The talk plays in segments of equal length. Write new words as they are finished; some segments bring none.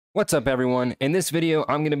What's up everyone? In this video,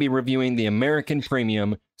 I'm going to be reviewing the American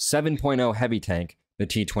Premium 7.0 Heavy Tank, the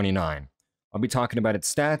T29. I'll be talking about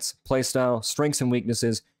its stats, playstyle, strengths and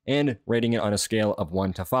weaknesses, and rating it on a scale of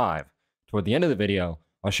 1 to 5. Toward the end of the video,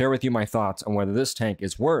 I'll share with you my thoughts on whether this tank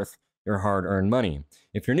is worth your hard-earned money.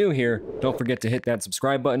 If you're new here, don't forget to hit that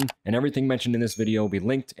subscribe button, and everything mentioned in this video will be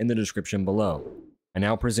linked in the description below. I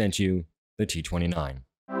now present you the T29.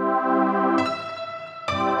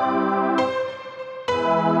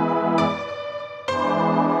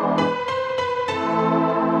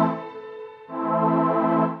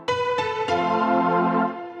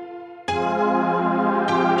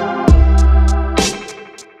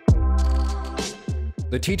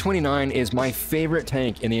 The T29 is my favorite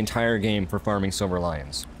tank in the entire game for farming Silver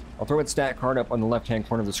Lions. I'll throw its stat card up on the left-hand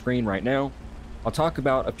corner of the screen right now. I'll talk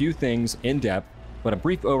about a few things in depth, but a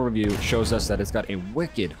brief overview shows us that it's got a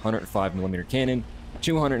wicked 105mm cannon,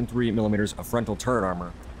 203mm of frontal turret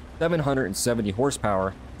armor, 770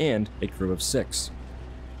 horsepower, and a crew of 6.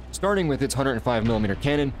 Starting with its 105mm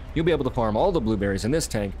cannon, you'll be able to farm all the blueberries in this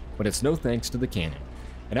tank, but it's no thanks to the cannon.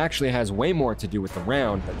 It actually has way more to do with the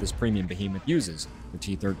round that this premium behemoth uses, the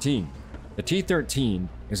T13. The T13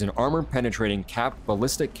 is an armor-penetrating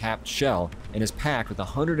ballistic capped shell and is packed with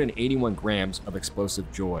 181 grams of explosive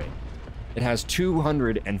joy. It has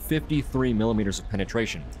 253mm of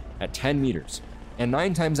penetration at 10 meters, and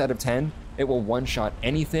 9 times out of 10, it will one-shot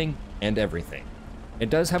anything and everything. It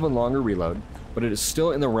does have a longer reload, but it is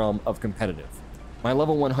still in the realm of competitive. My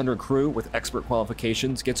level 100 crew with expert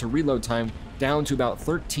qualifications gets a reload time down to about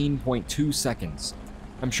 13.2 seconds.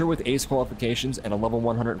 I'm sure with ace qualifications and a level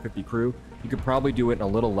 150 crew, you could probably do it in a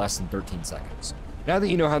little less than 13 seconds. Now that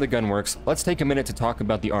you know how the gun works, let's take a minute to talk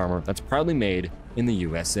about the armor that's proudly made in the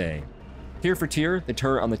USA. Tier for tier, the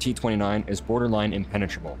turret on the T29 is borderline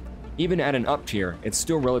impenetrable. Even at an up tier, it's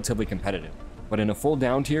still relatively competitive, but in a full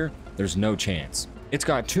down tier, there's no chance. It's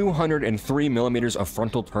got 203mm of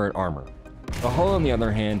frontal turret armor. The hull, on the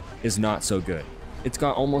other hand, is not so good. It's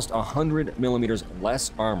got almost 100mm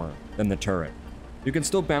less armor than the turret. You can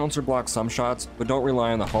still bounce or block some shots, but don't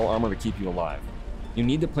rely on the hull armor to keep you alive. You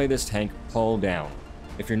need to play this tank hull down.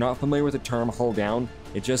 If you're not familiar with the term hull down,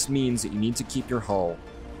 it just means that you need to keep your hull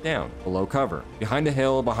down, below cover, behind a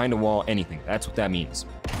hill, behind a wall, anything. That's what that means.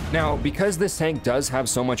 Now, because this tank does have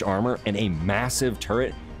so much armor and a massive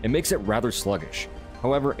turret, it makes it rather sluggish.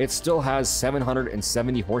 However, it still has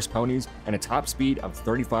 770 horse ponies and a top speed of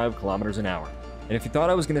 35 kilometers an hour. And if you thought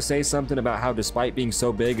I was going to say something about how despite being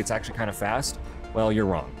so big, it's actually kind of fast, well, you're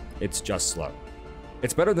wrong. It's just slow.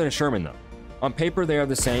 It's better than a Sherman though. On paper, they are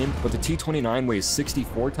the same, but the T29 weighs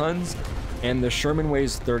 64 tons and the Sherman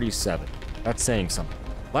weighs 37. That's saying something.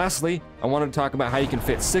 Lastly, I wanted to talk about how you can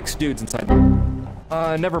fit 6 dudes inside.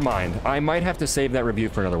 Never mind. I might have to save that review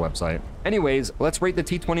for another website. Anyways, let's rate the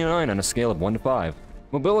T29 on a scale of 1 to 5.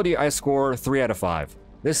 Mobility, I score 3 out of 5.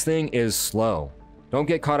 This thing is slow. Don't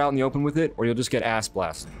get caught out in the open with it, or you'll just get ass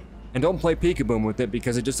blasted. And don't play peekaboo with it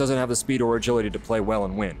because it just doesn't have the speed or agility to play well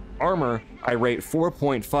and win. Armor, I rate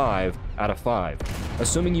 4.5 out of 5.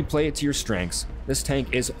 Assuming you play it to your strengths, this tank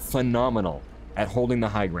is phenomenal at holding the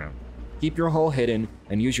high ground. Keep your hull hidden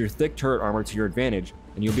and use your thick turret armor to your advantage,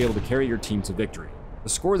 and you'll be able to carry your team to victory. The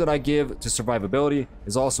score that I give to survivability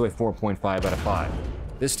is also a 4.5 out of 5.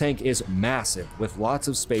 This tank is massive with lots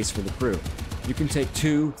of space for the crew. You can take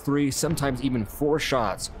 2, 3, sometimes even 4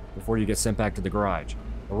 shots before you get sent back to the garage.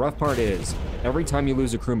 The rough part is, every time you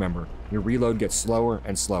lose a crew member, your reload gets slower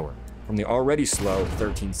and slower, from the already slow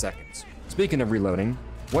 13 seconds. Speaking of reloading,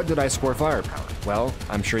 what did I score firepower? Well,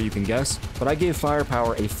 I'm sure you can guess, but I gave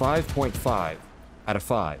firepower a 5.5 out of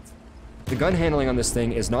 5. The gun handling on this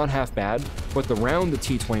thing is not half bad, but the round the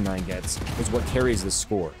T29 gets is what carries this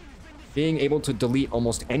score. Being able to delete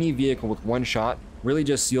almost any vehicle with one shot really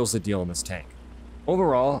just seals the deal in this tank.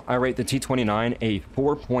 Overall, I rate the T29 a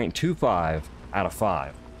 4.25 out of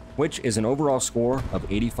 5, which is an overall score of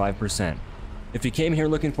 85%. If you came here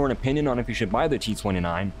looking for an opinion on if you should buy the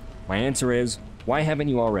T29, my answer is, why haven't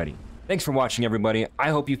you already? Thanks for watching, everybody. I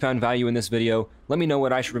hope you found value in this video. Let me know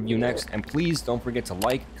what I should review next, and please don't forget to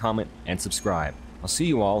like, comment, and subscribe. I'll see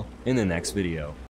you all in the next video.